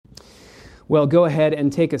Well, go ahead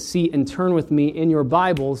and take a seat and turn with me in your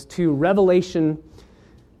Bibles to Revelation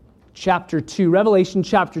chapter 2. Revelation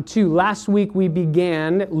chapter 2. Last week we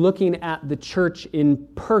began looking at the church in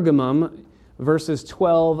Pergamum, verses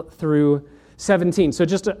 12 through 17. So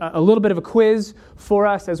just a little bit of a quiz for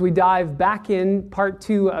us as we dive back in part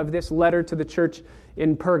 2 of this letter to the church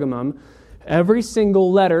in Pergamum. Every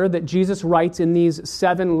single letter that Jesus writes in these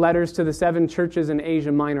 7 letters to the 7 churches in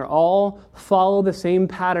Asia Minor all follow the same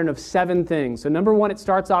pattern of 7 things. So number 1, it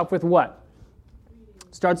starts off with what?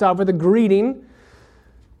 It starts off with a greeting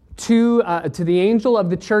to the angel of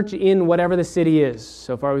the church in whatever the city is.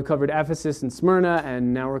 So far we've covered Ephesus and Smyrna,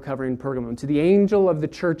 and now we're covering Pergamum. To the angel of the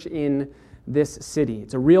church in this city.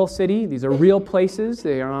 It's a real city. These are real places.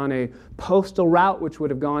 They are on a postal route which would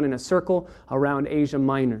have gone in a circle around Asia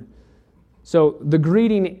Minor. So the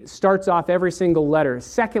greeting starts off every single letter.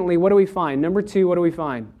 Secondly, what do we find? Number 2, what do we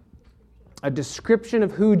find? A description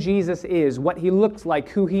of who Jesus is, what he looks like,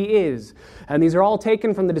 who he is. And these are all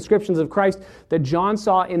taken from the descriptions of Christ that John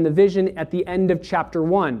saw in the vision at the end of chapter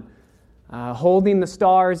 1. Holding the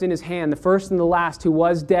stars in his hand, the first and the last, who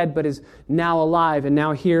was dead but is now alive. And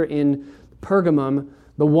now here in Pergamum,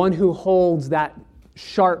 the one who holds that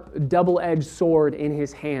sharp, double-edged sword in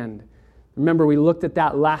his hand. Remember, we looked at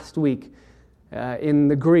that last week. In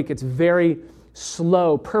the Greek, it's very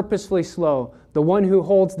slow, purposefully slow. The one who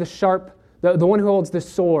holds the sharp, the one who holds the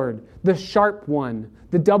sword, the sharp one,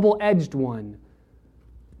 the double-edged one.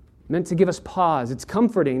 Meant to give us pause. It's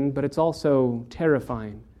comforting, but it's also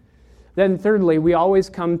terrifying. Then thirdly, we always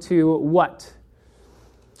come to what?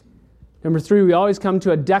 Number 3, we always come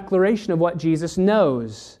to a declaration of what Jesus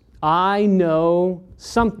knows. I know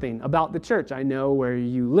something about the church. I know where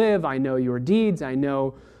you live. I know your deeds. I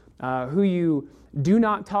know who you do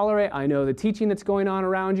not tolerate. I know the teaching that's going on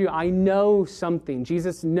around you. I know something.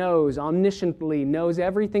 Jesus knows, omnisciently knows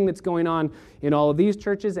everything that's going on in all of these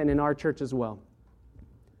churches and in our church as well.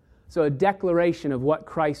 So a declaration of what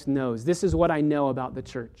Christ knows. This is what I know about the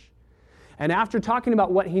church. And after talking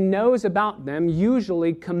about what he knows about them,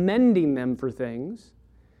 usually commending them for things,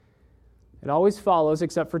 it always follows,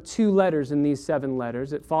 except for 2 letters in these 7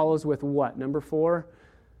 letters, it follows with what? Number 4,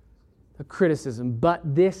 a criticism. But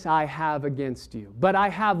this I have against you. But I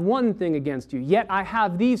have one thing against you. Yet I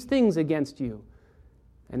have these things against you.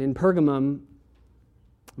 And in Pergamum,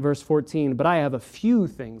 verse 14, but I have a few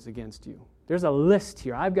things against you. There's a list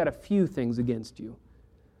here. I've got a few things against you.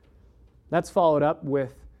 That's followed up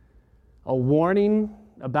with a warning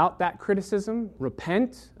about that criticism,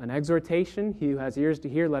 repent, an exhortation, he who has ears to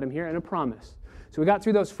hear, let him hear, and a promise. So we got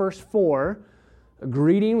through those first 4. A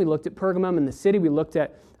greeting, we looked at Pergamum and the city, we looked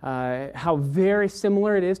at how very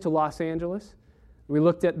similar it is to Los Angeles. We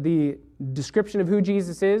looked at the description of who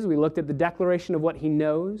Jesus is, we looked at the declaration of what he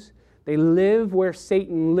knows. They live where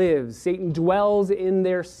Satan lives. Satan dwells in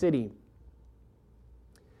their city.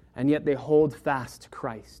 And yet they hold fast to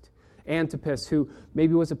Christ. Antipas, who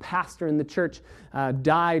maybe was a pastor in the church,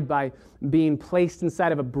 died by being placed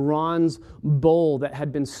inside of a bronze bowl that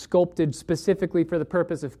had been sculpted specifically for the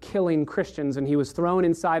purpose of killing Christians, and he was thrown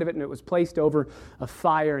inside of it, and it was placed over a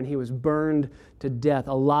fire, and he was burned to death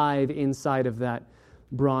alive inside of that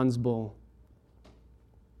bronze bowl.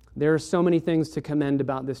 There are so many things to commend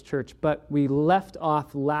about this church, but we left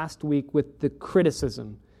off last week with the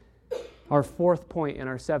criticism, our 4th point in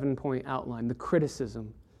our 7-point outline, the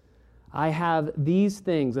criticism. I have these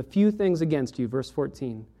things, a few things against you, verse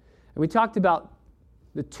 14. And we talked about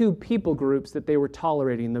the 2 people groups that they were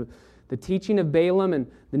tolerating, the teaching of Balaam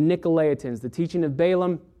and the Nicolaitans. The teaching of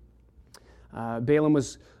Balaam, Balaam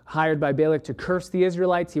was hired by Balak to curse the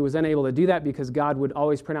Israelites. He was unable to do that because God would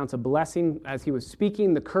always pronounce a blessing. As he was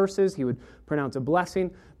speaking the curses, he would pronounce a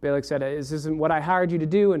blessing. Balak said, this isn't what I hired you to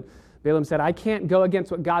do. And Balaam said, I can't go against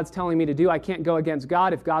what God's telling me to do. I can't go against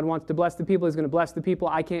God. If God wants to bless the people, he's going to bless the people.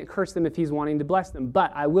 I can't curse them if he's wanting to bless them.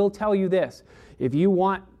 But I will tell you this. If you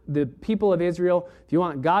want the people of Israel, if you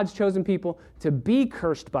want God's chosen people to be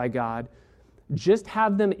cursed by God, just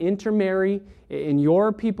have them intermarry in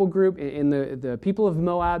your people group, in the people of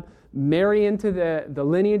Moab, marry into the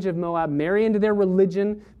lineage of Moab, marry into their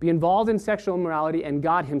religion, be involved in sexual immorality, and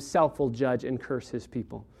God himself will judge and curse his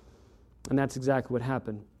people. And that's exactly what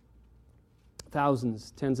happened.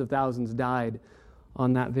 Thousands, tens of thousands died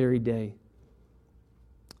on that very day.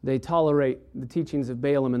 They tolerate the teachings of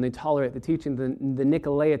Balaam, and they tolerate the teaching of the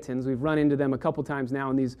Nicolaitans. We've run into them a couple times now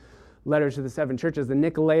in these letters to the 7 churches. The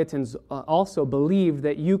Nicolaitans also believed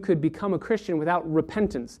that you could become a Christian without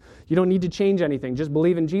repentance. You don't need to change anything. Just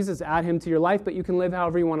believe in Jesus, add him to your life, but you can live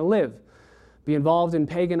however you want to live. Be involved in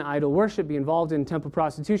pagan idol worship, be involved in temple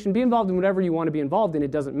prostitution, be involved in whatever you want to be involved in.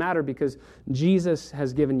 It doesn't matter because Jesus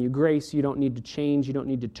has given you grace. You don't need to change, you don't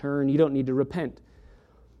need to turn, you don't need to repent.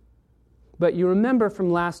 But you remember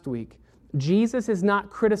from last week, Jesus is not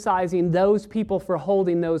criticizing those people for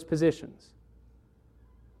holding those positions.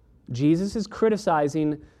 Jesus is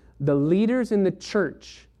criticizing the leaders in the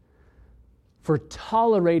church for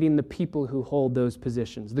tolerating the people who hold those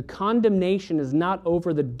positions. The condemnation is not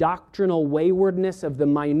over the doctrinal waywardness of the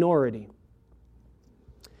minority.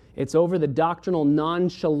 It's over the doctrinal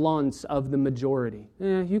nonchalance of the majority.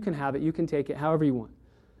 You can have it, you can take it however you want.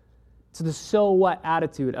 It's the so what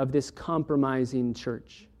attitude of this compromising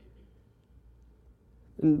church.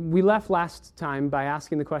 And we left last time by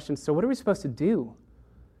asking the question, so what are we supposed to do?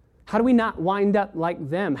 How do we not wind up like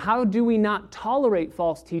them? How do we not tolerate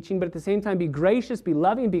false teaching, but at the same time be gracious, be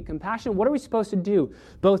loving, be compassionate? What are we supposed to do,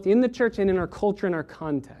 both in the church and in our culture and our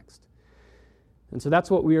context? And so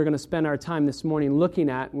that's what we are going to spend our time this morning looking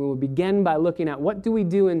at. We will begin by looking at what do we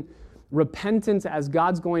do in repentance as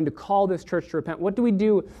God's going to call this church to repent? What do we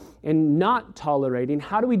do in not tolerating?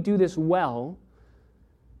 How do we do this well?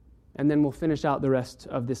 And then we'll finish out the rest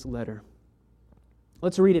of this letter.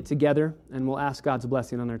 Let's read it together, and we'll ask God's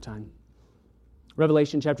blessing on our time.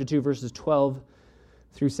 Revelation chapter 2, verses 12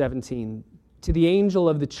 through 17. To the angel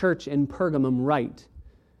of the church in Pergamum write,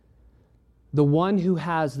 the one who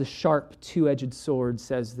has the sharp two-edged sword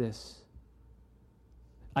says this,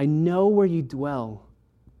 I know where you dwell,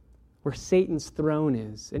 where Satan's throne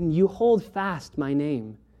is, and you hold fast my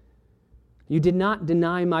name. You did not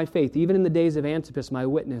deny my faith, even in the days of Antipas, my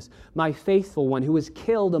witness, my faithful one who was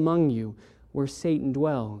killed among you, where Satan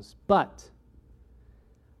dwells. But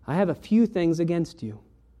I have a few things against you,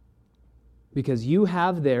 because you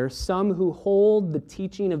have there some who hold the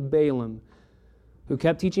teaching of Balaam, who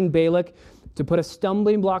kept teaching Balak to put a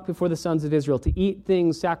stumbling block before the sons of Israel, to eat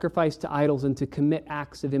things sacrificed to idols, and to commit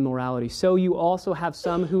acts of immorality. So you also have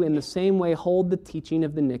some who in the same way hold the teaching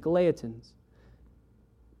of the Nicolaitans.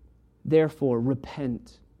 Therefore,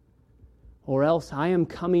 repent, or else I am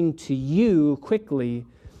coming to you quickly,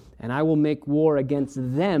 and I will make war against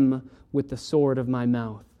them with the sword of my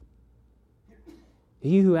mouth.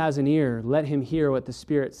 He who has an ear, let him hear what the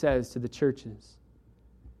Spirit says to the churches.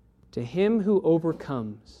 To him who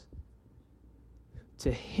overcomes,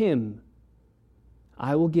 to him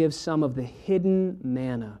I will give some of the hidden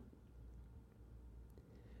manna,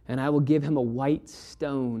 and I will give him a white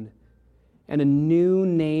stone and a new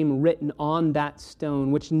name written on that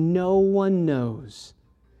stone, which no one knows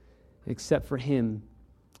except for him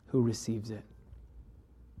who receives it.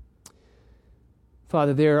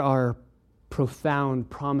 Father, there are profound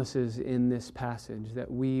promises in this passage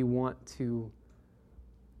that we want to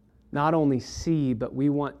not only see, but we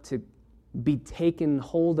want to be taken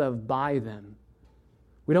hold of by them.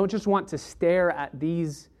 We don't just want to stare at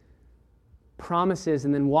these promises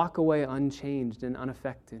and then walk away unchanged and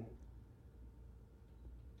unaffected.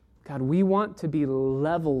 God, we want to be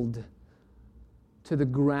leveled to the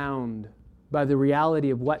ground by the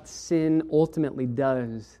reality of what sin ultimately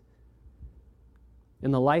does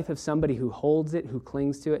in the life of somebody who holds it, who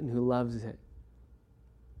clings to it, and who loves it.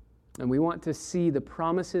 And we want to see the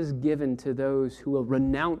promises given to those who will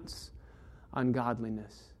renounce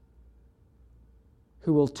ungodliness,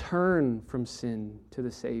 who will turn from sin to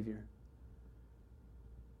the Savior,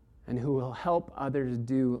 and who will help others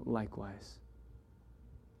do likewise.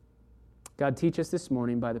 God, teach us this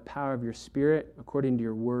morning by the power of your Spirit, according to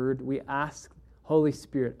your word. We ask, Holy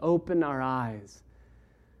Spirit, open our eyes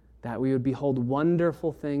that we would behold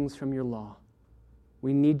wonderful things from your law.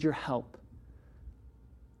 We need your help.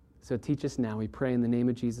 So teach us now, we pray in the name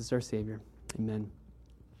of Jesus, our Savior. Amen.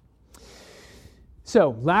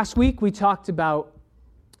 So, last week we talked about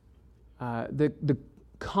the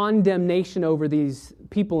condemnation over these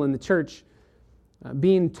people in the church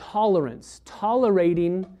being tolerance,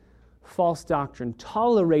 tolerating false doctrine,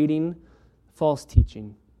 tolerating false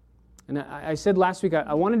teaching. And I said last week,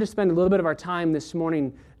 I wanted to spend a little bit of our time this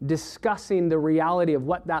morning discussing the reality of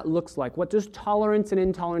what that looks like. What does tolerance and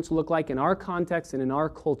intolerance look like in our context and in our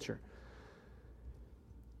culture?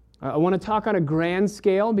 I want to talk on a grand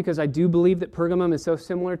scale because I do believe that Pergamum is so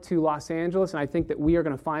similar to Los Angeles, and I think that we are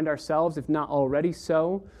going to find ourselves, if not already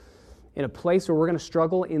so, in a place where we're going to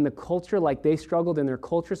struggle in the culture like they struggled in their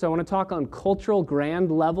culture. So I want to talk on cultural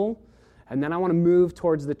grand level, and then I want to move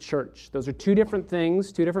towards the church. Those are two different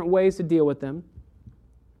things, two different ways to deal with them.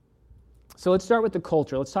 So let's start with the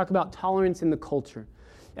culture. Let's talk about tolerance in the culture.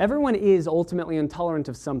 Everyone is ultimately intolerant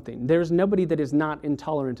of something. There's nobody that is not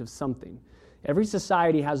intolerant of something. Every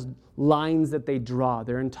society has lines that they draw.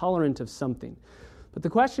 They're intolerant of something. But the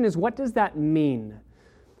question is, what does that mean?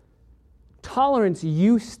 Tolerance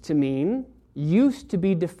used to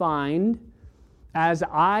be defined as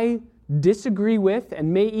I disagree with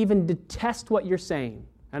and may even detest what you're saying,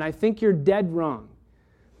 and I think you're dead wrong.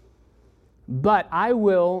 But I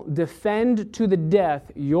will defend to the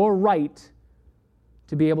death your right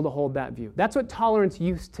to be able to hold that view. That's what tolerance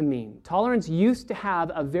used to mean. Tolerance used to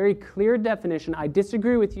have a very clear definition. I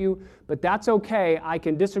disagree with you, but that's okay. I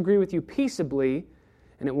can disagree with you peaceably,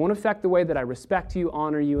 and it won't affect the way that I respect you,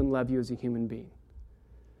 honor you, and love you as a human being.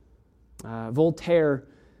 Voltaire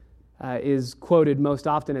is quoted most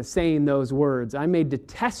often as saying those words. I may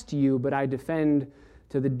detest you, but I defend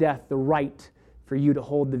to the death the right for you to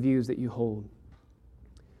hold the views that you hold.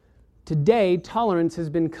 Today, tolerance has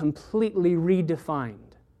been completely redefined.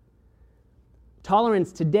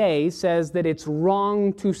 Tolerance today says that it's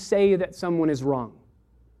wrong to say that someone is wrong.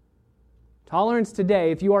 Tolerance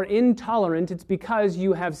today, if you are intolerant, it's because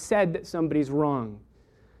you have said that somebody's wrong.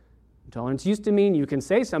 Tolerance used to mean you can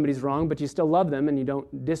say somebody's wrong, but you still love them and you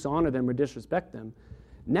don't dishonor them or disrespect them.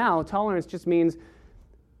 Now, tolerance just means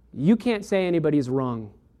you can't say anybody's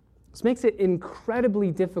wrong. This makes it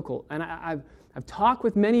incredibly difficult. And I've talked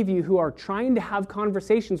with many of you who are trying to have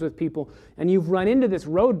conversations with people, and you've run into this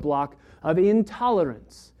roadblock of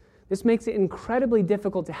intolerance. This makes it incredibly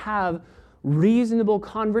difficult to have reasonable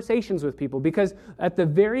conversations with people, because at the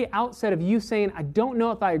very outset of you saying, I don't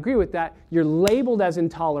know if I agree with that, you're labeled as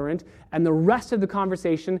intolerant, and the rest of the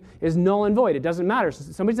conversation is null and void. It doesn't matter.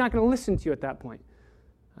 Somebody's not going to listen to you at that point.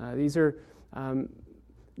 These are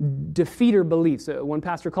defeater beliefs. One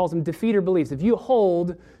pastor calls them defeater beliefs. If you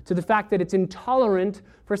hold to the fact that it's intolerant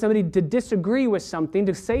for somebody to disagree with something,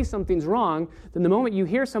 to say something's wrong, then the moment you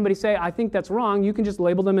hear somebody say, I think that's wrong, you can just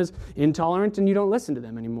label them as intolerant and you don't listen to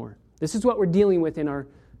them anymore. This is what we're dealing with in our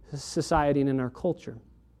society and in our culture.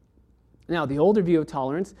 Now, the older view of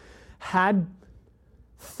tolerance had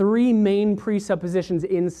three main presuppositions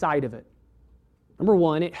inside of it. Number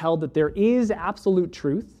one, it held that there is absolute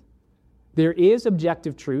truth, there is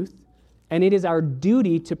objective truth, and it is our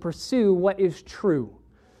duty to pursue what is true.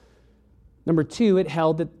 Number two, it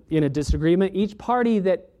held that in a disagreement, each party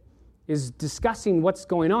that is discussing what's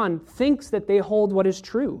going on thinks that they hold what is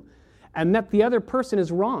true and that the other person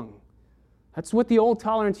is wrong. That's what the old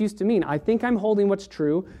tolerance used to mean. I think I'm holding what's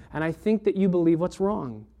true, and I think that you believe what's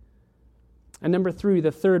wrong. And number three,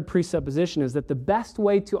 the third presupposition is that the best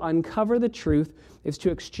way to uncover the truth is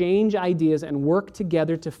to exchange ideas and work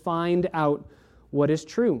together to find out what is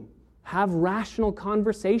true. Have rational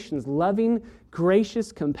conversations, loving,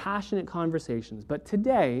 gracious, compassionate conversations. But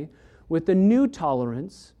today, with the new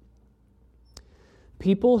tolerance,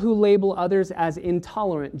 people who label others as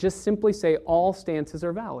intolerant just simply say all stances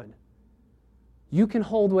are valid. You can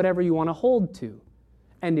hold whatever you want to hold to.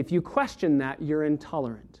 And if you question that, you're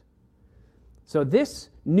intolerant. So this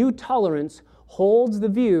new tolerance holds the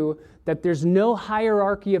view that there's no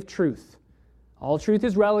hierarchy of truth. All truth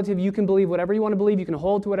is relative. You can believe whatever you want to believe. You can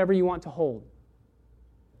hold to whatever you want to hold.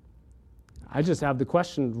 I just have the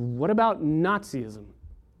question, what about Nazism?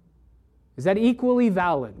 Is that equally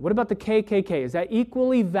valid? What about the KKK? Is that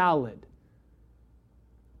equally valid?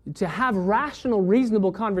 To have rational,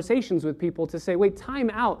 reasonable conversations with people to say, wait, time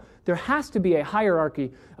out. There has to be a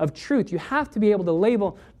hierarchy of truth. You have to be able to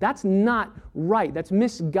label. That's not right. That's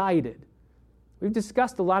misguided. We've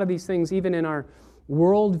discussed a lot of these things even in our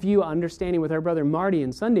worldview understanding with our brother Marty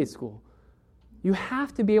in Sunday school. You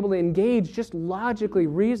have to be able to engage just logically,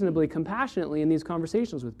 reasonably, compassionately in these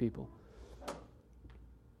conversations with people.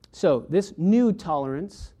 So this new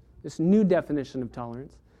tolerance, this new definition of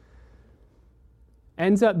tolerance,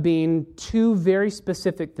 ends up being two very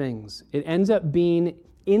specific things. It ends up being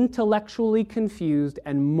intellectually confused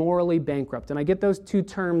and morally bankrupt. And I get those two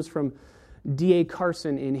terms from D.A.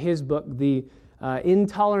 Carson in his book, The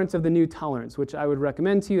Intolerance of the New Tolerance, which I would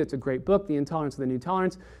recommend to you. It's a great book, The Intolerance of the New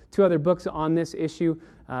Tolerance. Two other books on this issue,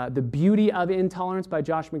 The Beauty of Intolerance by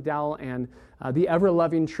Josh McDowell and The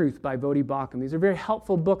Ever-Loving Truth by Vodi Bakum. These are very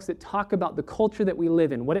helpful books that talk about the culture that we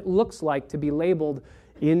live in, what it looks like to be labeled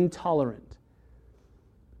intolerant.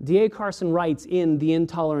 D.A. Carson writes in The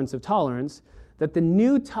Intolerance of Tolerance that the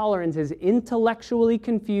new tolerance is intellectually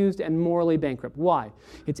confused and morally bankrupt. Why?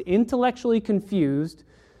 It's intellectually confused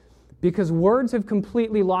because words have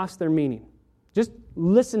completely lost their meaning. Just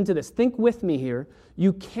listen to this. Think with me here.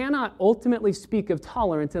 You cannot ultimately speak of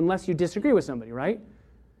tolerance unless you disagree with somebody, right?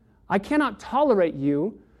 I cannot tolerate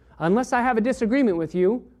you unless I have a disagreement with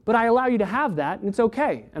you, but I allow you to have that, and it's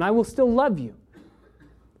okay, and I will still love you.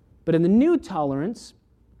 But in the new tolerance,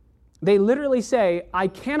 they literally say, I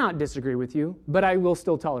cannot disagree with you, but I will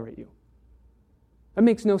still tolerate you. That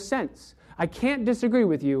makes no sense. I can't disagree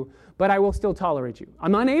with you, but I will still tolerate you.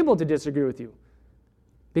 I'm unable to disagree with you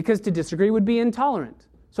because to disagree would be intolerant.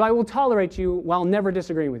 So I will tolerate you while never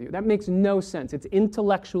disagreeing with you. That makes no sense. It's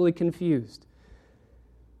intellectually confused.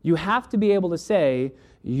 You have to be able to say,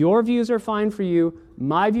 your views are fine for you,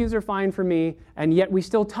 my views are fine for me, and yet we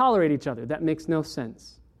still tolerate each other. That makes no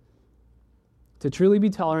sense. To truly be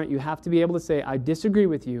tolerant, you have to be able to say, I disagree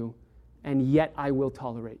with you, and yet I will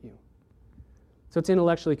tolerate you. So it's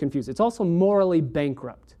intellectually confused. It's also morally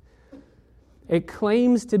bankrupt. It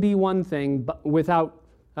claims to be one thing, but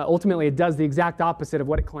ultimately it does the exact opposite of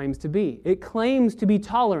what it claims to be. It claims to be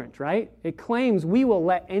tolerant, right? It claims we will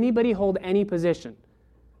let anybody hold any position.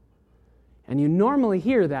 And you normally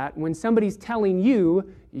hear that when somebody's telling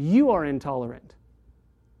you, you are intolerant.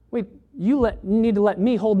 Wait, you need to let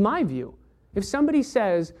me hold my view. If somebody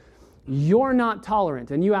says, you're not tolerant,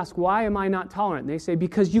 and you ask, why am I not tolerant? And they say,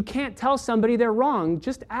 because you can't tell somebody they're wrong.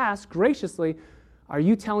 Just ask graciously, are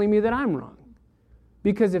you telling me that I'm wrong?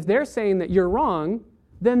 Because if they're saying that you're wrong,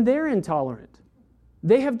 then they're intolerant.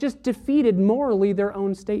 They have just defeated morally their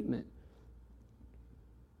own statement.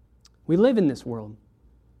 We live in this world.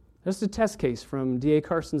 This is a test case from D.A.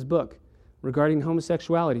 Carson's book regarding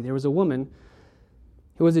homosexuality. There was a woman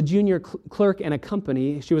who was a junior clerk in a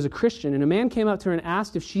company. She was a Christian, and a man came up to her and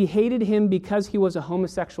asked if she hated him because he was a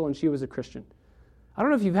homosexual and she was a Christian. I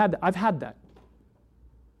don't know if you've had that. I've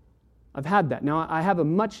had that. Now, I have a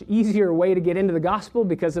much easier way to get into the gospel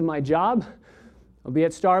because of my job. I'll be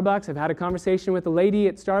at Starbucks. I've had a conversation with a lady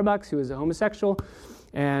at Starbucks who is a homosexual,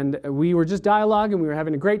 and we were just dialoguing. We were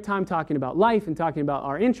having a great time talking about life and talking about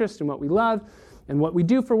our interests and what we love and what we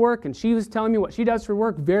do for work, and she was telling me what she does for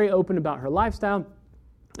work, very open about her lifestyle.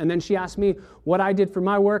 And then she asked me what I did for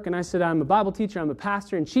my work, and I said, I'm a Bible teacher, I'm a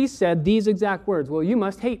pastor, and she said these exact words, well, you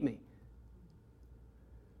must hate me.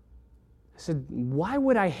 I said, why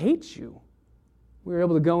would I hate you? We were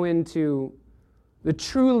able to go into the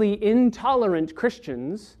truly intolerant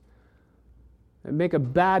Christians and make a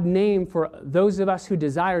bad name for those of us who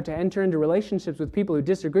desire to enter into relationships with people who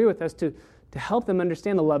disagree with us to help them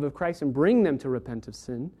understand the love of Christ and bring them to repent of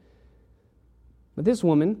sin. But this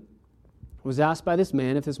woman was asked by this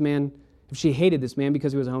man if she hated this man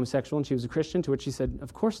because he was a homosexual and she was a Christian, to which she said,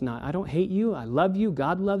 of course not. I don't hate you. I love you.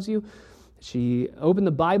 God loves you. She opened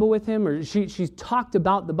the Bible with him, or she talked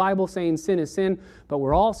about the Bible saying sin is sin, but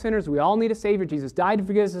we're all sinners. We all need a Savior. Jesus died to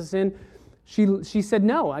forgive us of sin. She said,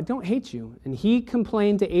 no, I don't hate you. And he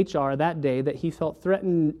complained to HR that day that he felt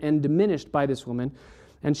threatened and diminished by this woman,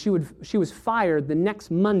 and she was fired the next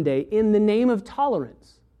Monday in the name of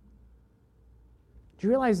tolerance. Do you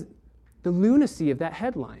realize the lunacy of that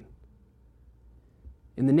headline?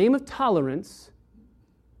 In the name of tolerance,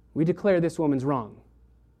 we declare this woman's wrong.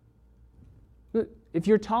 If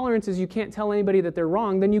your tolerance is you can't tell anybody that they're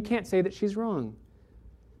wrong, then you can't say that she's wrong.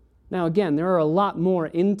 Now again, there are a lot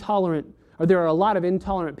of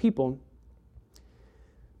intolerant people,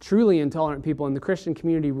 truly intolerant people in the Christian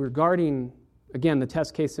community regarding, again, the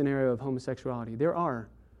test case scenario of homosexuality. There are.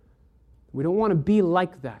 We don't want to be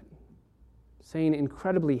like that, saying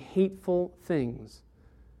incredibly hateful things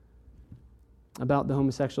about the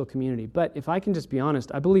homosexual community. But if I can just be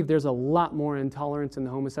honest, I believe there's a lot more intolerance in the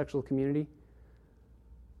homosexual community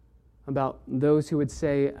about those who would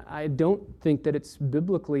say, I don't think that it's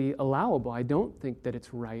biblically allowable. I don't think that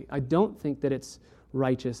it's right. I don't think that it's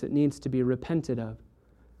righteous. It needs to be repented of.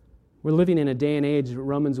 We're living in a day and age,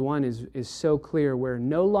 Romans 1 is so clear, where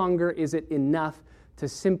no longer is it enough to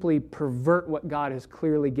simply pervert what God has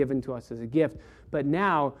clearly given to us as a gift. But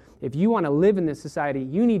now, if you want to live in this society,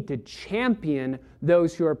 you need to champion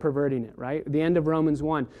those who are perverting it, right? The end of Romans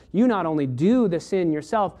 1. You not only do the sin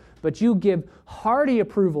yourself, but you give hearty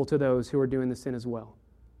approval to those who are doing the sin as well.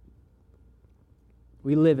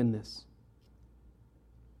 We live in this.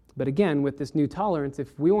 But again, with this new tolerance,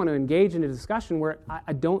 if we want to engage in a discussion where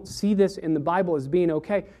I don't see this in the Bible as being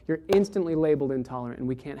okay, you're instantly labeled intolerant, and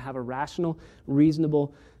we can't have a rational,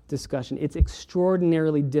 reasonable discussion. It's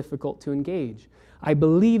extraordinarily difficult to engage. I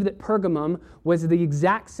believe that Pergamum was the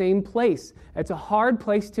exact same place. It's a hard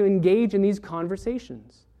place to engage in these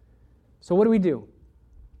conversations. So what do we do?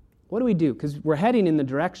 What do we do? Because we're heading in the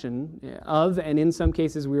direction of, and in some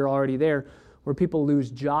cases we are already there, where people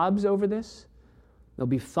lose jobs over this. They'll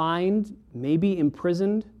be fined, maybe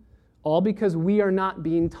imprisoned, all because we are not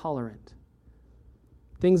being tolerant.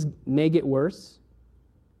 Things may get worse.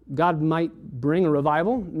 God might bring a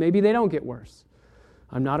revival. Maybe they don't get worse.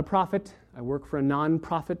 I'm not a prophet. I work for a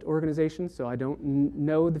non-profit organization, so I don't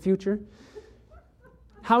know the future.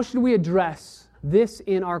 How should we address this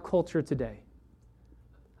in our culture today?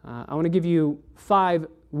 I want to give you 5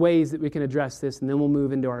 ways that we can address this, and then we'll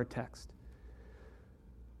move into our text.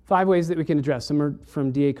 5 ways that we can address. Some are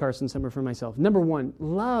from D.A. Carson, some are from myself. Number 1,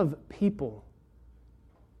 love people.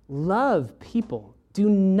 Love people. Do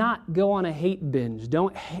not go on a hate binge.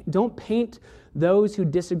 Don't paint those who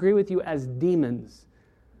disagree with you as demons.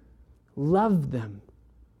 Love them.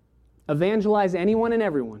 Evangelize anyone and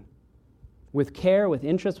everyone with care, with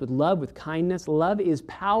interest, with love, with kindness. Love is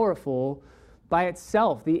powerful by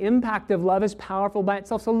itself. The impact of love is powerful by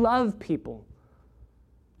itself. So love people.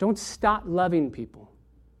 Don't stop loving people.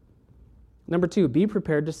 Number 2, be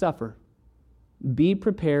prepared to suffer. Be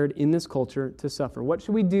prepared in this culture to suffer. What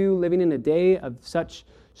should we do living in a day of such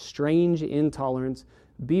strange intolerance?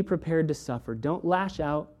 Be prepared to suffer. Don't lash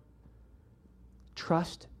out.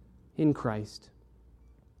 Trust in Christ.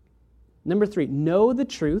 Number 3, know the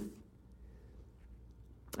truth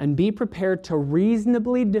and be prepared to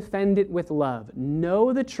reasonably defend it with love.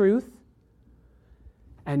 Know the truth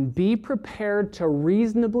and be prepared to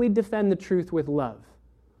reasonably defend the truth with love.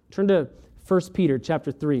 Turn to 1 Peter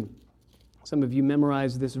chapter 3. Some of you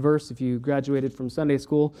memorized this verse. If you graduated from Sunday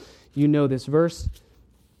school, you know this verse.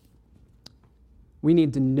 We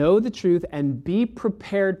need to know the truth and be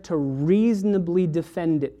prepared to reasonably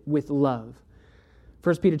defend it with love.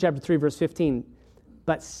 1 Peter chapter 3, verse 15.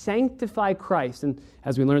 But sanctify Christ. And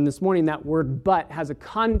as we learned this morning, that word but has a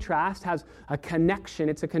contrast, has a connection.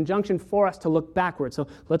 It's a conjunction for us to look backward. So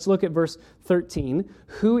let's look at verse 13.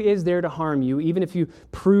 Who is there to harm you, even if you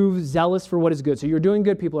prove zealous for what is good? So you're doing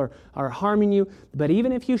good, people are harming you. But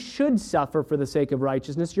even if you should suffer for the sake of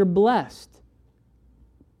righteousness, you're blessed.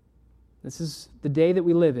 This is the day that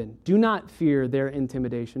we live in. Do not fear their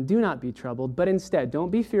intimidation. Do not be troubled. But instead, don't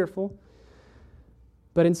be fearful.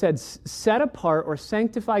 But instead, set apart or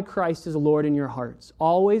sanctify Christ as Lord in your hearts,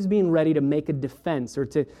 always being ready to make a defense or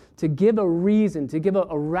to give a reason, to give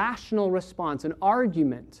a rational response, an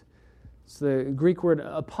argument. It's the Greek word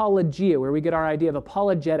apologia, where we get our idea of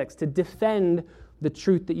apologetics, to defend the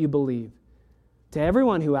truth that you believe. To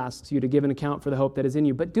everyone who asks you to give an account for the hope that is in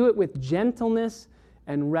you, but do it with gentleness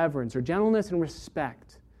and reverence, or gentleness and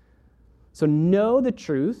respect. So know the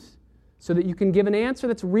truth so that you can give an answer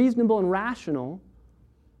that's reasonable and rational,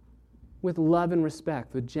 with love and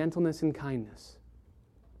respect, with gentleness and kindness.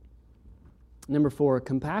 Number 4,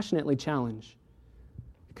 compassionately challenge.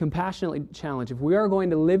 Compassionately challenge. If we are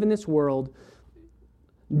going to live in this world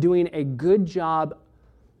doing a good job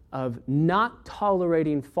of not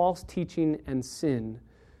tolerating false teaching and sin,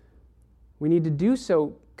 we need to do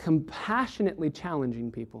so compassionately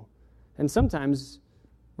challenging people. And sometimes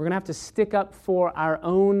we're going to have to stick up for our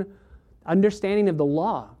own understanding of the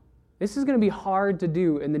law. This is going to be hard to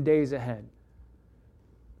do in the days ahead.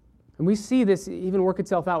 And we see this even work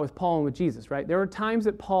itself out with Paul and with Jesus, right? There were times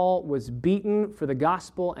that Paul was beaten for the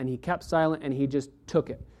gospel and he kept silent and he just took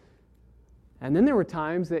it. And then there were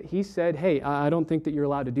times that he said, hey, I don't think that you're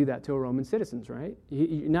allowed to do that to Roman citizens, right?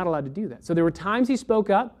 You're not allowed to do that. So there were times he spoke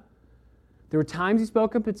up. There were times he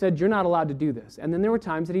spoke up and said, you're not allowed to do this. And then there were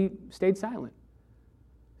times that he stayed silent.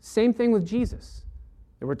 Same thing with Jesus.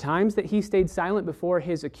 There were times that he stayed silent before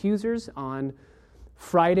his accusers on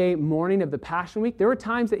Friday morning of the Passion Week. There were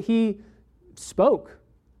times that he spoke.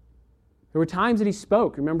 There were times that he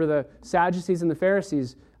spoke. Remember the Sadducees and the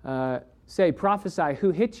Pharisees say, prophesy,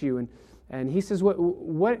 who hit you? And he says,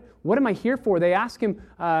 what am I here for? They ask him,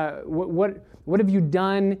 what have you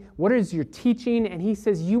done? What is your teaching? And he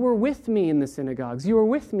says, you were with me in the synagogues. You were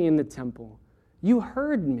with me in the temple. You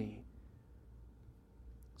heard me.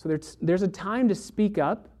 So there's a time to speak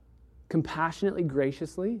up compassionately,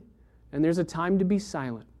 graciously, and there's a time to be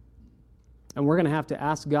silent. And we're going to have to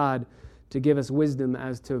ask God to give us wisdom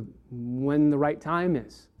as to when the right time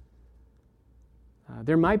is.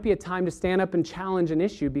 There might be a time to stand up and challenge an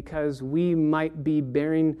issue because we might be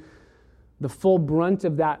bearing the full brunt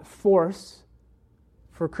of that force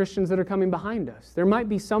for Christians that are coming behind us. There might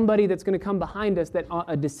be somebody that's going to come behind us that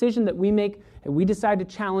a decision that we make and we decide to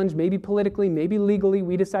challenge, maybe politically, maybe legally,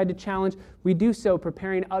 we decide to challenge. We do so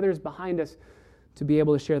preparing others behind us to be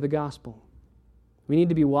able to share the gospel. We need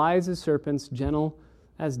to be wise as serpents, gentle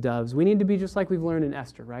as doves. We need to be just like we've learned in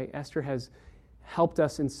Esther, right? Esther has helped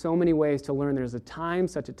us in so many ways to learn there's a time,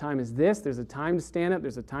 such a time as this. There's a time to stand up.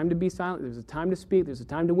 There's a time to be silent. There's a time to speak. There's a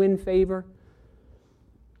time to win favor.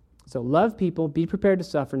 So love people, be prepared to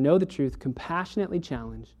suffer, know the truth, compassionately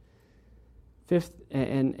challenge. 5th,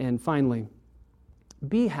 and finally,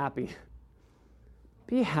 be happy.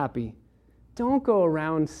 Be happy. Don't go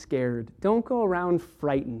around scared. Don't go around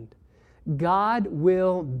frightened. God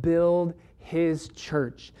will build His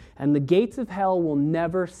church, and the gates of hell will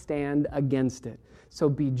never stand against it. So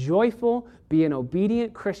be joyful, be an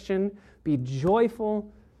obedient Christian, be joyful,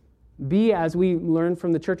 be, as we learned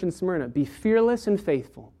from the church in Smyrna, be fearless and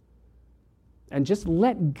faithful. And just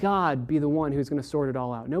let God be the one who's going to sort it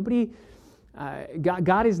all out.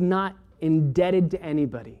 God is not indebted to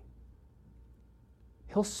anybody.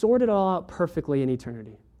 He'll sort it all out perfectly in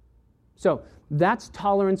eternity. So that's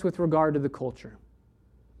tolerance with regard to the culture.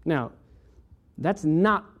 Now, that's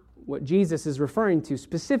not what Jesus is referring to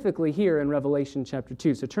specifically here in Revelation chapter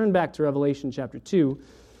 2. So turn back to Revelation chapter 2.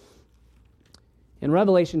 In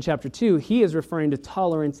Revelation chapter 2, he is referring to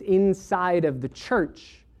tolerance inside of the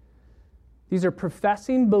church. These are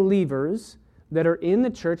professing believers that are in the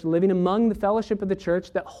church, living among the fellowship of the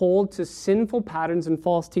church that hold to sinful patterns and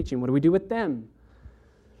false teaching. What do we do with them?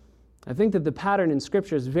 I think that the pattern in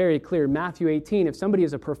Scripture is very clear. Matthew 18, if somebody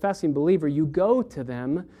is a professing believer, you go to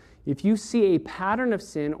them. If you see a pattern of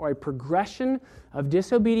sin or a progression of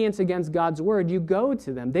disobedience against God's word, you go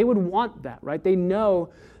to them. They would want that, right? They know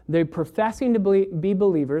they're professing to be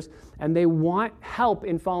believers, and they want help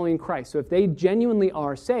in following Christ. So if they genuinely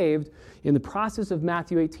are saved, in the process of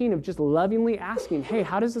Matthew 18, of just lovingly asking, hey,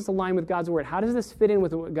 how does this align with God's word? How does this fit in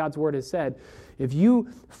with what God's word has said? If you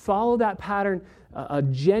follow that pattern, a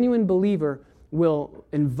genuine believer will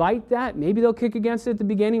invite that. Maybe they'll kick against it at the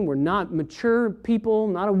beginning. We're not mature people,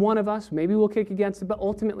 not a one of us. Maybe we'll kick against it, but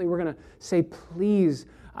ultimately we're going to say, please,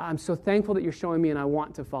 I'm so thankful that you're showing me and I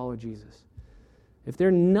want to follow Jesus. If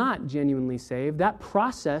they're not genuinely saved, that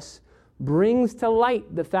process brings to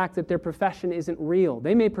light the fact that their profession isn't real.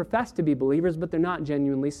 They may profess to be believers, but they're not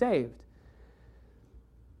genuinely saved.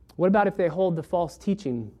 What about if they hold the false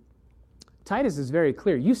teaching? Titus is very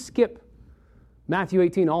clear. You skip Matthew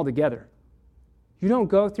 18 altogether. You don't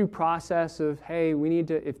go through process of, hey, we need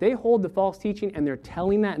to, if they hold the false teaching and they're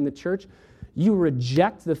telling that in the church, you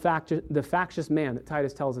reject the factious man that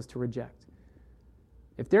Titus tells us to reject.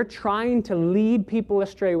 If they're trying to lead people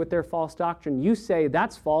astray with their false doctrine, you say,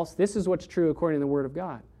 that's false, this is what's true according to the Word of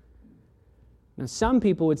God. Now, some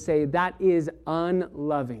people would say that is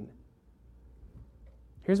unloving.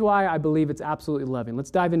 Here's why I believe it's absolutely loving.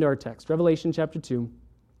 Let's dive into our text. Revelation chapter 2,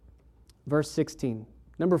 verse 16.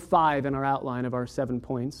 Number 5 in our outline of our 7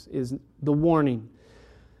 points is the warning.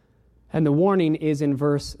 And the warning is in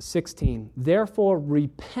verse 16. Therefore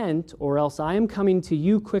repent, or else I am coming to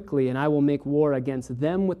you quickly, and I will make war against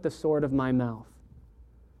them with the sword of my mouth.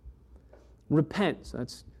 Repent. So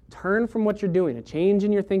that's turn from what you're doing. A change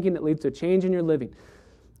in your thinking that leads to a change in your living.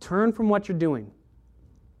 Turn from what you're doing.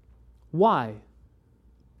 Why?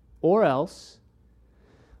 Or else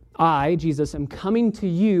I, Jesus, am coming to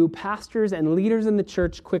you, pastors and leaders in the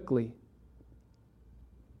church, quickly.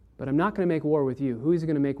 But I'm not going to make war with you. Who is he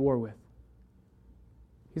going to make war with?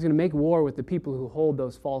 He's going to make war with the people who hold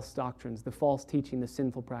those false doctrines, the false teaching, the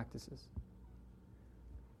sinful practices.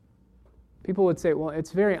 People would say, well,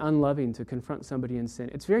 it's very unloving to confront somebody in sin.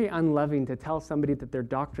 It's very unloving to tell somebody that their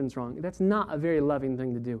doctrine's wrong. That's not a very loving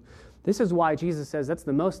thing to do. This is why Jesus says that's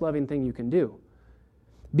the most loving thing you can do.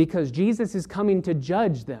 Because Jesus is coming to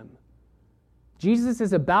judge them. Jesus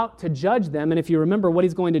is about to judge them, and if you remember what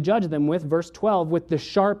he's going to judge them with, verse 12, with the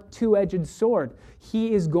sharp two-edged sword.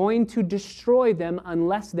 He is going to destroy them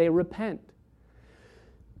unless they repent.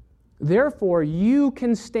 Therefore, you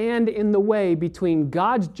can stand in the way between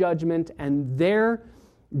God's judgment and their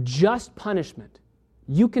just punishment.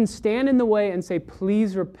 You can stand in the way and say,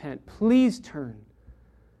 please repent, please turn.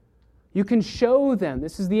 You can show them,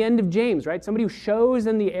 this is the end of James, right? Somebody who shows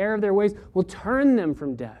them the error of their ways will turn them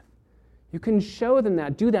from death. You can show them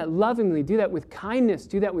that. Do that lovingly. Do that with kindness.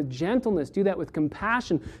 Do that with gentleness. Do that with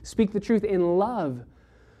compassion. Speak the truth in love.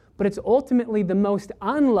 But it's ultimately the most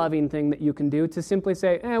unloving thing that you can do to simply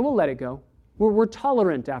say, we'll let it go. We're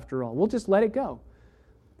tolerant after all. We'll just let it go.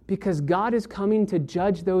 Because God is coming to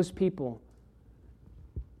judge those people.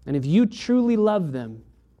 And if you truly love them,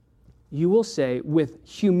 you will say, with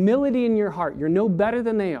humility in your heart, you're no better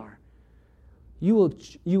than they are. You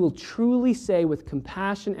will truly say with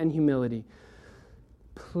compassion and humility,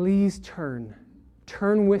 please turn.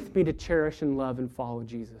 Turn with me to cherish and love and follow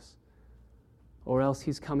Jesus, or else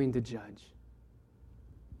he's coming to judge.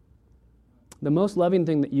 The most loving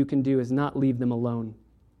thing that you can do is not leave them alone.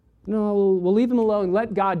 No, we'll leave them alone.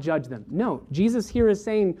 Let God judge them. No, Jesus here is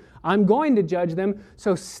saying, I'm going to judge them,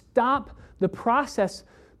 so stop the process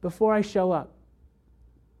before I show up.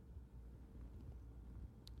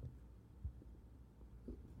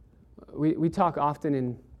 We talk often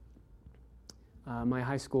in my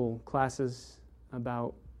high school classes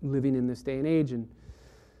about living in this day and age, and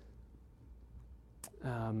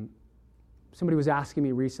somebody was asking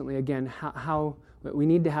me recently, again, how we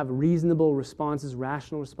need to have reasonable responses,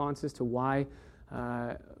 rational responses to why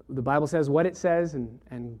the Bible says what it says,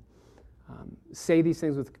 and say these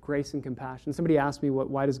things with grace and compassion. Somebody asked me,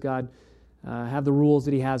 why does God have the rules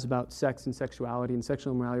that he has about sex and sexuality and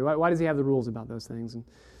sexual immorality. Why does he have the rules about those things? And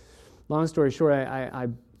long story short, I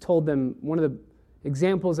told them one of the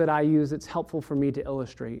examples that I use that's helpful for me to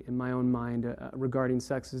illustrate in my own mind regarding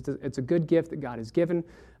sex is it's a good gift that God has given.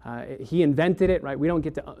 He invented it, right? We don't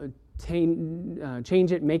get to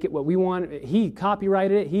change it, make it what we want. He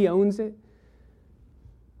copyrighted it. He owns it.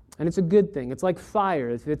 And it's a good thing. It's like fire.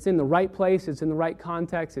 If it's in the right place, it's in the right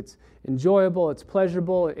context, it's enjoyable, it's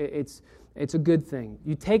pleasurable, it's a good thing.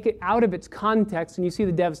 You take it out of its context and you see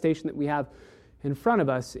the devastation that we have in front of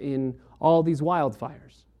us in all these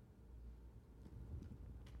wildfires.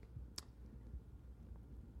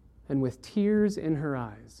 And with tears in her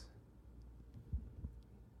eyes,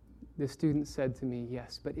 the student said to me,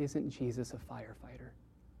 "Yes, but isn't Jesus a firefighter?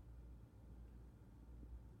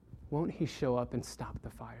 Won't he show up and stop the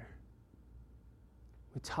fire?"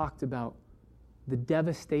 We talked about the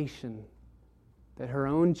devastation that her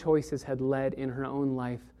own choices had led in her own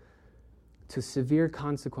life to severe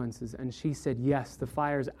consequences. And she said, "Yes, the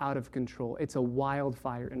fire's out of control. It's a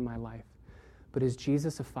wildfire in my life. But is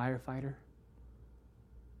Jesus a firefighter?"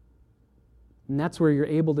 And that's where you're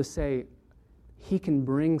able to say, he can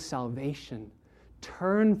bring salvation.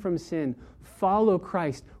 Turn from sin, follow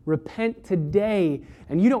Christ, repent today,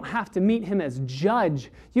 and you don't have to meet him as judge.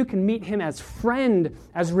 You can meet him as friend,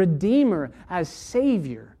 as redeemer, as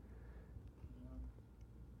savior.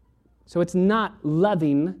 So it's not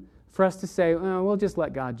loving for us to say, "Oh, we'll just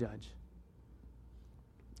let God judge."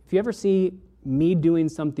 If you ever see me doing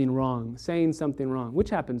something wrong, saying something wrong, which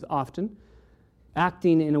happens often,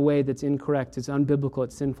 acting in a way that's incorrect, it's unbiblical,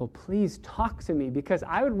 it's sinful, please talk to me, because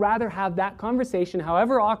I would rather have that conversation,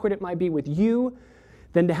 however awkward it might be with you,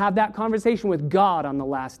 than to have that conversation with God on the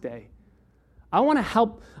last day. I want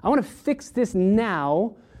to fix this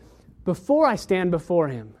now before I stand before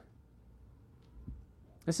him.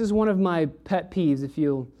 This is one of my pet peeves, if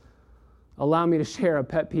you'll allow me to share a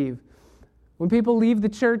pet peeve. When people leave the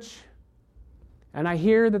church, and I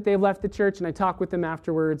hear that they've left the church, and I talk with them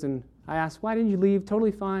afterwards, and I ask, "Why didn't you leave?"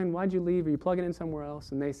 "Totally fine. Why'd you leave? Are you plugging in somewhere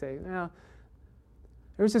else?" And they say, "Yeah,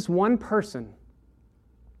 there was this one person,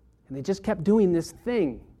 and they just kept doing this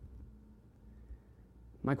thing."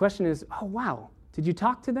 My question is, "Oh, wow. Did you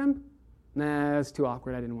talk to them?" "Nah, that's too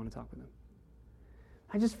awkward. I didn't want to talk with them."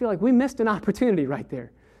 I just feel like we missed an opportunity right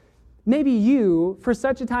there. Maybe you, for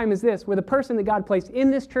such a time as this, were the person that God placed in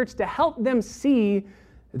this church to help them see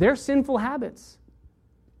their sinful habits.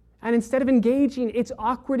 And instead of engaging, it's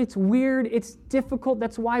awkward, it's weird, it's difficult.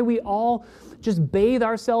 That's why we all just bathe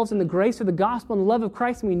ourselves in the grace of the gospel and the love of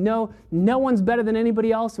Christ, and we know no one's better than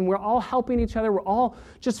anybody else, and we're all helping each other. We're all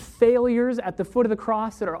just failures at the foot of the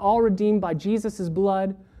cross that are all redeemed by Jesus'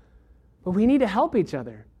 blood. But we need to help each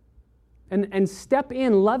other and step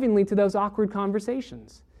in lovingly to those awkward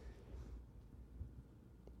conversations.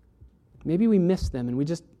 Maybe we miss them, and we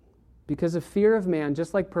just, because of fear of man,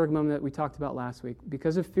 just like Pergamum that we talked about last week,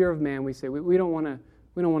 because of fear of man, we say we don't want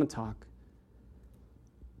to talk.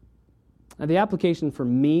 Now, the application for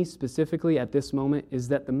me specifically at this moment is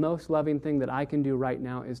that the most loving thing that I can do right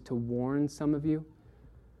now is to warn some of you.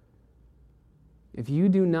 If you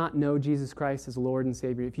do not know Jesus Christ as Lord and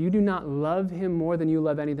Savior, if you do not love him more than you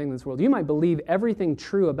love anything in this world, you might believe everything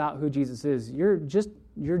true about who Jesus is. You're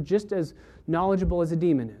just as knowledgeable as a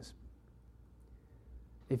demon is.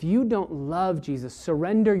 If you don't love Jesus,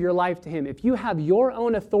 surrender your life to him. If you have your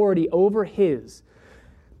own authority over his,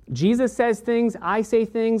 Jesus says things, I say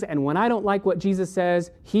things, and when I don't like what Jesus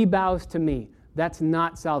says, he bows to me. That's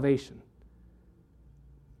not salvation.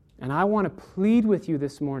 And I want to plead with you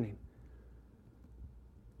this morning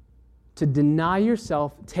to deny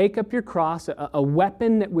yourself, take up your cross, a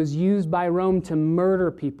weapon that was used by Rome to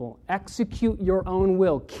murder people, execute your own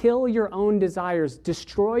will, kill your own desires,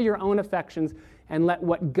 destroy your own affections, and let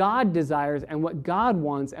what God desires and what God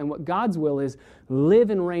wants and what God's will is live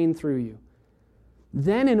and reign through you.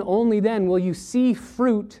 Then and only then will you see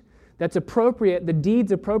fruit that's appropriate, the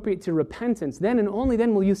deeds appropriate to repentance. Then and only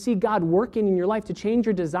then will you see God working in your life to change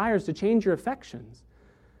your desires, to change your affections.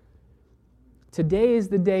 Today is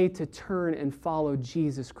the day to turn and follow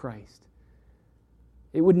Jesus Christ.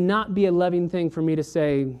 It would not be a loving thing for me to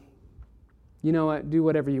say, you know what, do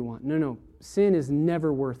whatever you want. No. Sin is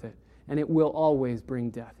never worth it, and it will always bring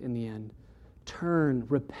death in the end. Turn,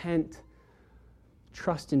 repent,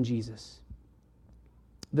 trust in Jesus.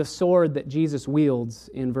 The sword that Jesus wields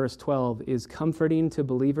in verse 12 is comforting to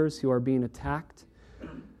believers who are being attacked,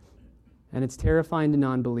 and it's terrifying to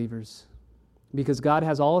non-believers. Because God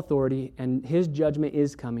has all authority, and his judgment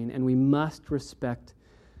is coming, and we must respect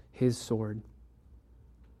his sword.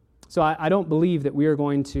 So I don't believe that we are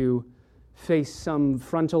going to face some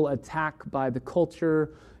frontal attack by the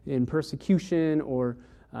culture in persecution or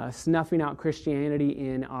snuffing out Christianity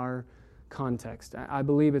in our context. I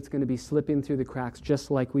believe it's going to be slipping through the cracks,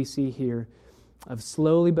 just like we see here, of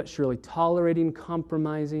slowly but surely tolerating,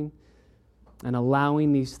 compromising, and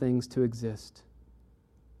allowing these things to exist.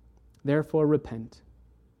 Therefore, repent.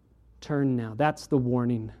 Turn now. That's the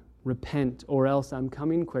warning. Repent, or else I'm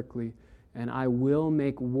coming quickly, and I will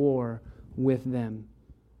make war with them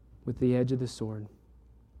with the edge of the sword.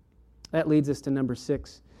 That leads us to number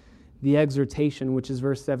 6, the exhortation, which is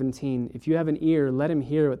verse 17. If you have an ear, let him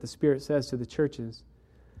hear what the Spirit says to the churches.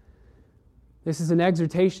 This is an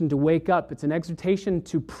exhortation to wake up. It's an exhortation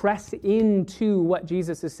to press into what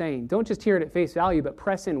Jesus is saying. Don't just hear it at face value, but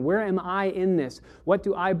press in. Where am I in this? What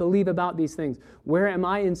do I believe about these things? Where am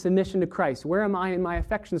I in submission to Christ? Where am I in my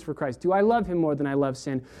affections for Christ? Do I love Him more than I love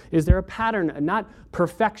sin? Is there a pattern, not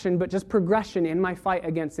perfection, but just progression in my fight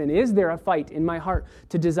against sin? Is there a fight in my heart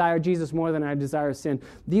to desire Jesus more than I desire sin?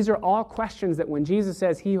 These are all questions that when Jesus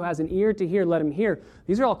says, he who has an ear to hear, let him hear.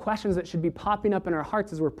 These are all questions that should be popping up in our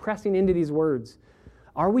hearts as we're pressing into these words.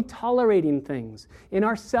 Are we tolerating things in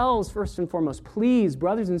ourselves first and foremost? Please,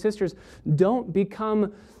 brothers and sisters, don't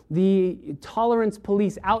become the tolerance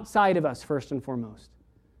police outside of us first and foremost.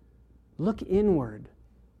 Look inward.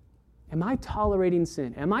 Am I tolerating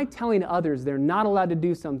sin? Am I telling others they're not allowed to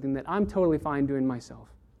do something that I'm totally fine doing myself?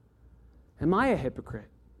 Am I a hypocrite?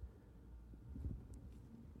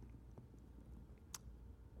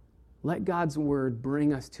 Let God's word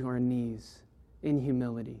bring us to our knees in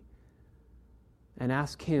humility and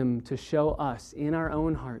ask Him to show us in our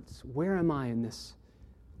own hearts, where am I in this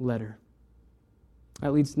letter?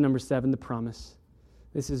 That leads to number 7, the promise.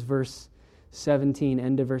 This is verse 17,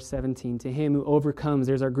 end of verse 17. To him who overcomes,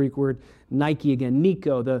 there's our Greek word Nike again,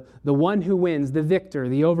 Nico, the one who wins, the victor,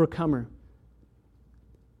 the overcomer.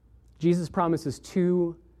 Jesus promises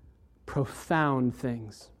 2 profound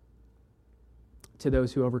things to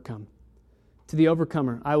those who overcome. To the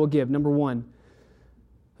overcomer, I will give, number 1,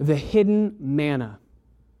 the hidden manna.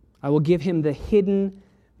 I will give him the hidden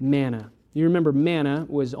manna. You remember manna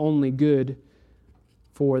was only good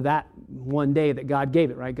for that one day that God gave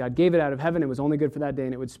it, right? God gave it out of heaven. It was only good for that day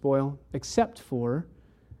and it would spoil, except for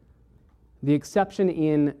the exception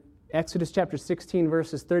in Exodus chapter 16,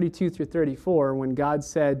 verses 32 through 34, when God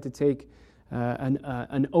said to take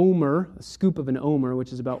an omer, a scoop of an omer,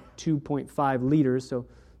 which is about 2.5 liters, so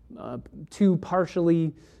 2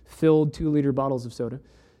 partially filled 2-liter bottles of soda,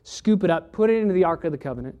 scoop it up, put it into the Ark of the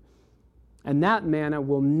Covenant, and that manna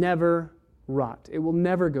will never rot. It will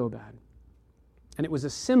never go bad. And it was a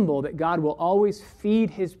symbol that God will always feed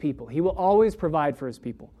His people. He will always provide for His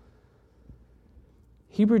people.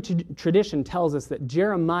 Hebrew tradition tells us that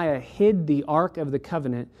Jeremiah hid the Ark of the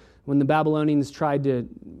Covenant when the Babylonians tried to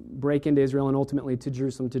break into Israel and ultimately to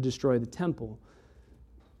Jerusalem to destroy the temple.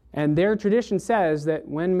 And their tradition says that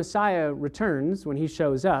when Messiah returns, when He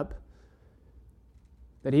shows up,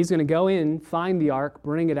 that He's going to go in, find the ark,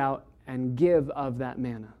 bring it out, and give of that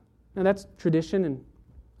manna. Now that's tradition, and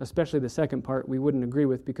especially the second part we wouldn't agree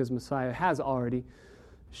with because Messiah has already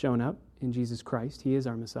shown up in Jesus Christ. He is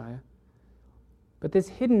our Messiah. But this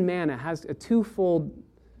hidden manna has a twofold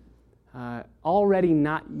already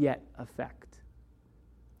not yet effect.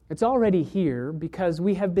 It's already here because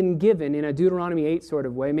we have been given in a Deuteronomy 8 sort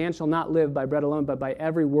of way, man shall not live by bread alone, but by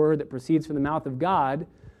every word that proceeds from the mouth of God.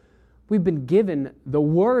 We've been given the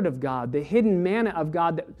Word of God, the hidden manna of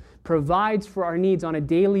God that provides for our needs on a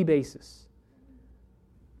daily basis.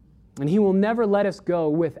 And He will never let us go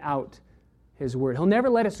without His Word. He'll never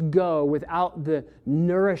let us go without the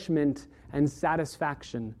nourishment and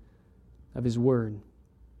satisfaction of His Word.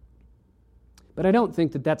 But I don't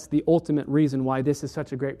think that that's the ultimate reason why this is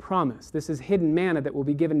such a great promise. This is hidden manna that will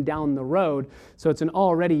be given down the road. So it's an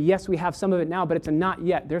already, yes, we have some of it now, but it's a not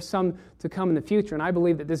yet. There's some to come in the future. And I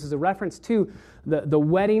believe that this is a reference to the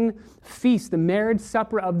wedding feast, the marriage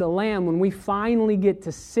supper of the Lamb, when we finally get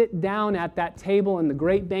to sit down at that table in the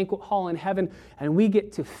great banquet hall in heaven, and we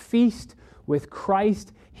get to feast with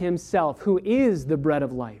Christ Himself, who is the bread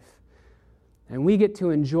of life. And we get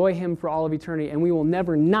to enjoy Him for all of eternity, and we will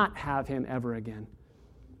never not have Him ever again.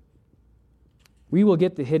 We will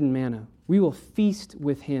get the hidden manna. We will feast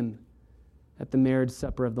with Him at the marriage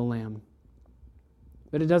supper of the Lamb.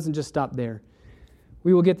 But it doesn't just stop there.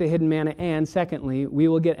 We will get the hidden manna, and secondly, we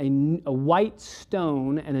will get a white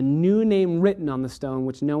stone and a new name written on the stone,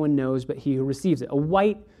 which no one knows but he who receives it. A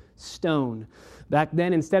white stone. Back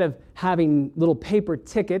then, instead of having little paper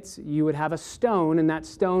tickets, you would have a stone, and that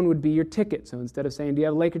stone would be your ticket. So instead of saying, do you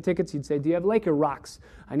have Laker tickets, you'd say, do you have Laker rocks?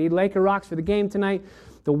 I need Laker rocks for the game tonight.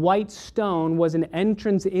 The white stone was an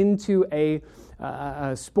entrance into a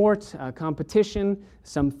sport, a competition,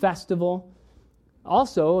 some festival.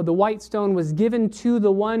 Also, the white stone was given to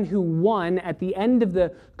the one who won. At the end of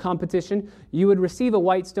the competition, you would receive a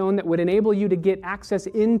white stone that would enable you to get access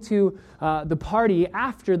into the party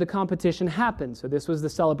after the competition happened. So this was the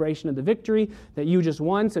celebration of the victory that you just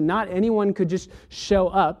won. So not anyone could just show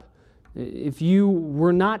up. If you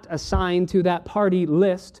were not assigned to that party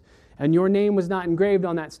list and your name was not engraved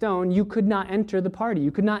on that stone, you could not enter the party.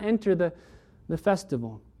 You could not enter the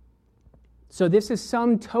festival. So this is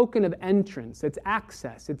some token of entrance. It's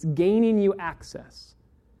access. It's gaining you access.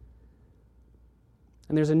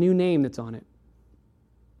 And there's a new name that's on it.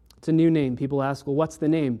 It's a new name. People ask, well, what's the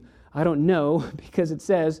name? I don't know, because it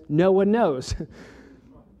says no one knows.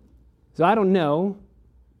 So I don't know.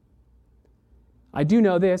 I do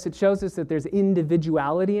know this. It shows us that there's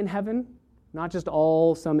individuality in heaven, not just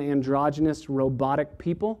all some androgynous, robotic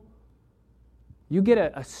people. You get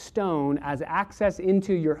a stone as access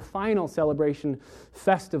into your final celebration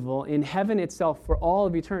festival in heaven itself for all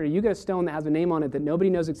of eternity. You get a stone that has a name on it that nobody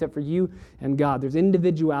knows except for you and God. There's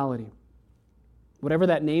individuality. Whatever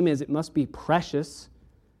that name is, it must be precious.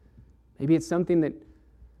 Maybe it's something that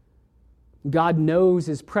God knows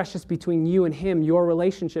is precious between you and Him, your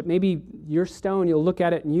relationship. Maybe your stone, you'll look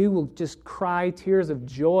at it and you will just cry tears of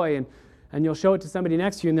joy, and you'll show it to somebody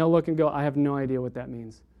next to you and they'll look and go, I have no idea what that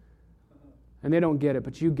means. And they don't get it,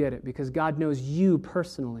 but you get it because God knows you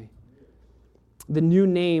personally. The new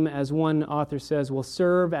name, as one author says, will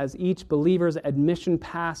serve as each believer's admission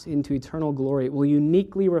pass into eternal glory. It will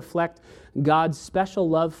uniquely reflect God's special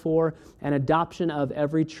love for and adoption of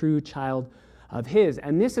every true child of His.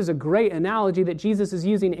 And this is a great analogy that Jesus is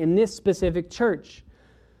using in this specific church,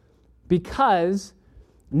 because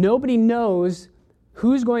nobody knows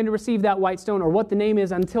who's going to receive that white stone or what the name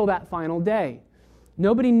is until that final day.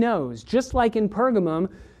 Nobody knows. Just like in Pergamum,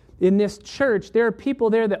 in this church, there are people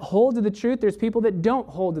there that hold to the truth. There's people that don't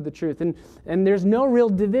hold to the truth. And there's no real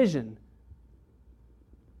division.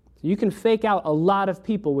 You can fake out a lot of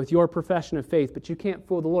people with your profession of faith, but you can't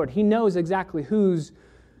fool the Lord. He knows exactly whose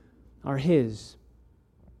are His.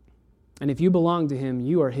 And if you belong to Him,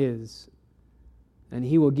 you are His. And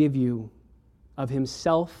He will give you of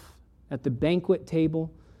Himself at the banquet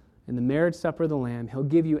table, in the marriage supper of the Lamb. He'll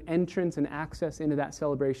give you entrance and access into that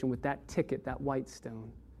celebration with that ticket, that white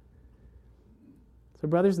stone. So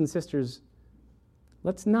brothers and sisters,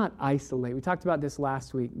 let's not isolate. We talked about this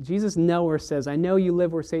last week. Jesus nowhere says, I know you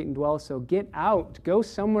live where Satan dwells, so get out. Go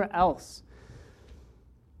somewhere else.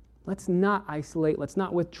 Let's not isolate. Let's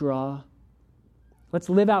not withdraw. Let's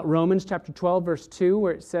live out Romans chapter 12, verse 2,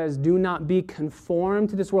 where it says, do not be conformed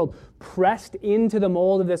to this world, pressed into the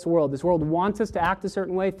mold of this world. This world wants us to act a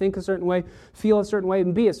certain way, think a certain way, feel a certain way,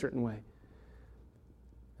 and be a certain way.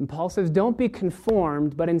 And Paul says, don't be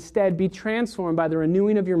conformed, but instead be transformed by the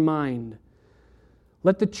renewing of your mind.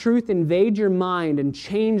 Let the truth invade your mind and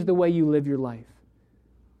change the way you live your life.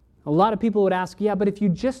 A lot of people would ask, yeah, but if you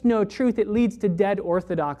just know truth, it leads to dead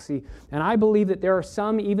orthodoxy. And I believe that there are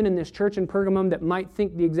some, even in this church in Pergamum, that might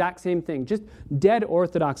think the exact same thing. Just dead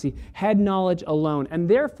orthodoxy, head knowledge alone. And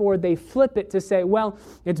therefore, they flip it to say, well,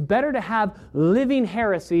 it's better to have living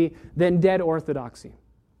heresy than dead orthodoxy.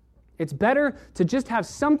 It's better to just have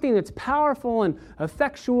something that's powerful and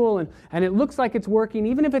effectual and it looks like it's working,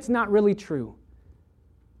 even if it's not really true.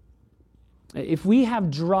 If we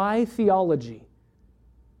have dry theology,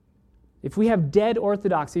 if we have dead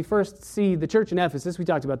orthodoxy, first, see the church in Ephesus, we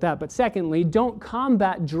talked about that. But secondly, don't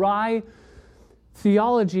combat dry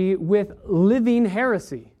theology with living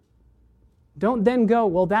heresy. Don't then go,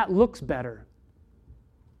 well, that looks better.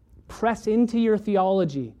 Press into your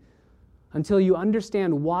theology until you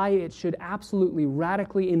understand why it should absolutely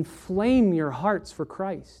radically inflame your hearts for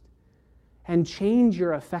Christ and change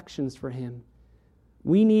your affections for Him.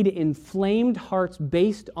 We need inflamed hearts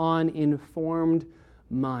based on informed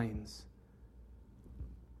minds.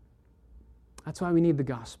 That's why we need the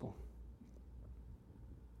gospel.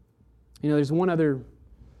 You know, there's one other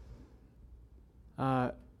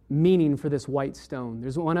meaning for this white stone.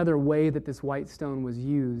 There's one other way that this white stone was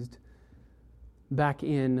used back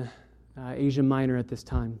in Asia Minor at this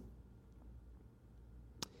time.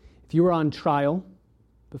 If you were on trial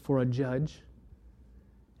before a judge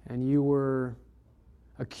and you were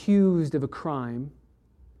accused of a crime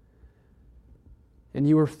and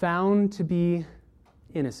you were found to be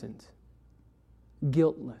innocent,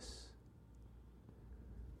 guiltless,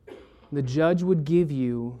 the judge would give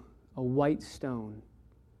you a white stone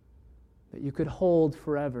that you could hold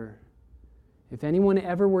forever If anyone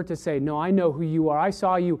ever were to say, no, I know who you are. I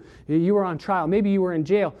saw you. You were on trial. Maybe you were in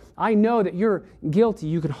jail. I know that you're guilty.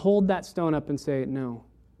 You could hold that stone up and say, no,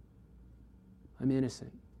 I'm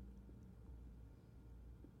innocent.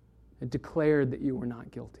 It declared that you were not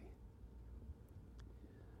guilty.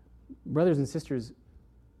 Brothers and sisters,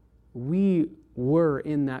 we were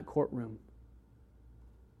in that courtroom.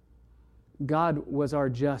 God was our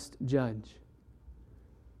just judge.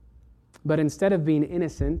 But instead of being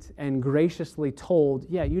innocent and graciously told,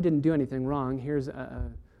 yeah, you didn't do anything wrong, here's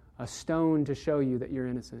a stone to show you that you're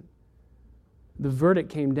innocent, the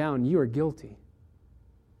verdict came down, you are guilty.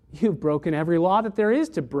 You've broken every law that there is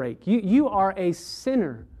to break. You are a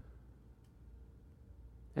sinner.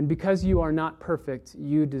 And because you are not perfect,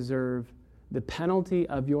 you deserve the penalty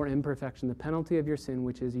of your imperfection, the penalty of your sin,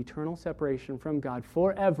 which is eternal separation from God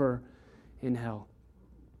forever in hell.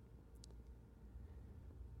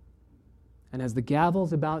 And as the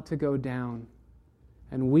gavel's about to go down,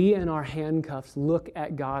 and we in our handcuffs look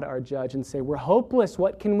at God, our judge, and say, we're hopeless,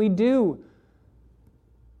 what can we do?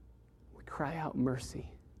 We cry out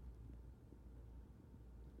mercy.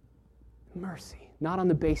 Mercy, not on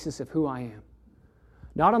the basis of who I am,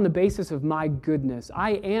 not on the basis of my goodness.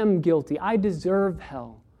 I am guilty. I deserve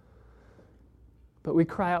hell. But we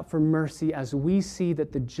cry out for mercy as we see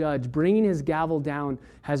that the judge, bringing his gavel down,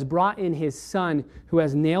 has brought in his son who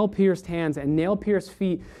has nail-pierced hands and nail-pierced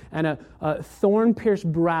feet and a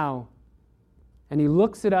thorn-pierced brow. And he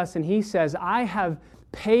looks at us and he says, I have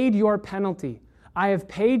paid your penalty. I have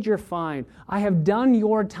paid your fine. I have done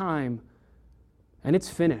your time. And it's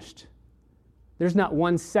finished. There's not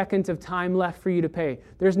 1 second of time left for you to pay.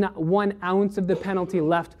 There's not 1 ounce of the penalty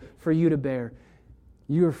left for you to bear.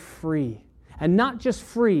 You're free. And not just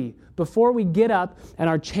free, before we get up and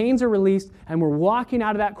our chains are released and we're walking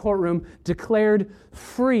out of that courtroom declared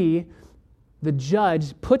free, the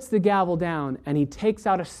judge puts the gavel down and he takes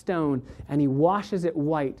out a stone and he washes it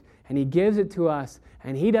white and he gives it to us,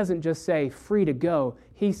 and he doesn't just say free to go.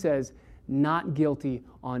 He says not guilty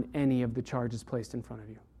on any of the charges placed in front of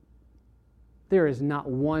you. There is not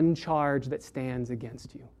 1 charge that stands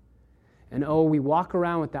against you. And we walk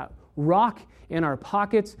around with that rock in our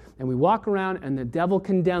pockets, and we walk around and the devil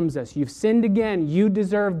condemns us. You've sinned again. You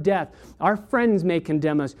deserve death. Our friends may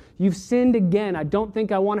condemn us. You've sinned again. I don't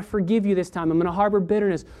think I want to forgive you this time. I'm going to harbor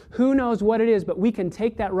bitterness. Who knows what it is, but we can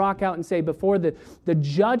take that rock out and say before the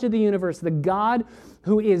judge of the universe, the God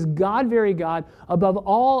who is God, very God, above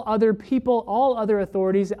all other people, all other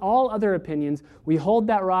authorities, all other opinions, we hold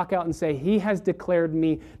that rock out and say, he has declared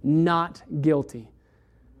me not guilty.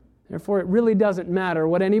 Therefore, it really doesn't matter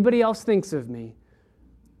what anybody else thinks of me,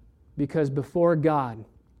 because before God,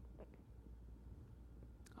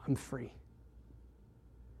 I'm free.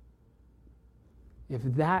 If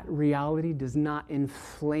that reality does not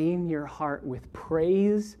inflame your heart with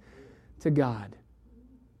praise to God,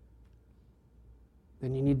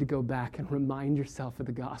 then you need to go back and remind yourself of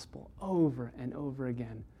the gospel over and over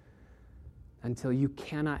again until you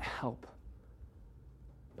cannot help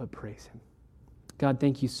but praise Him. God,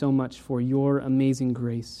 thank you so much for your amazing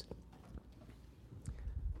grace.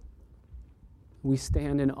 We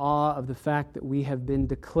stand in awe of the fact that we have been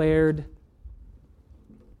declared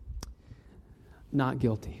not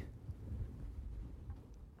guilty.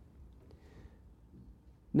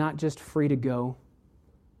 Not just free to go,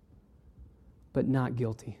 but not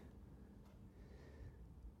guilty.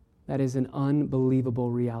 That is an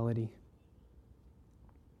unbelievable reality.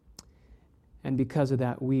 And because of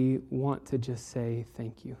that, we want to just say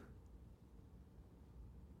thank you.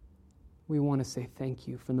 We want to say thank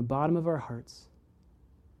you from the bottom of our hearts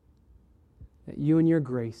that you in your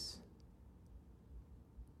grace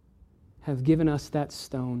have given us that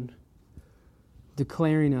stone,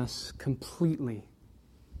 declaring us completely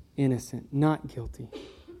innocent, not guilty.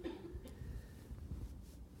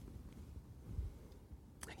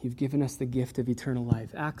 You've given us the gift of eternal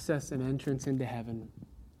life, access and entrance into heaven,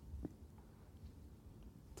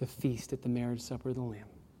 to feast at the marriage supper of the Lamb.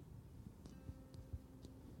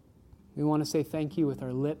 We want to say thank you with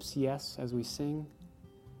our lips, yes, as we sing.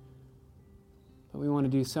 But we want to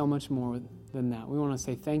do so much more than that. We want to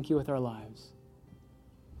say thank you with our lives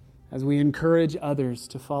as we encourage others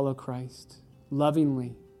to follow Christ,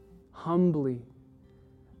 lovingly, humbly,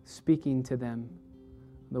 speaking to them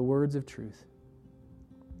the words of truth,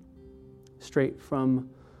 straight from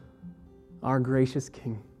our gracious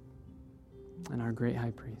King and our great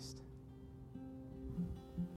high priest.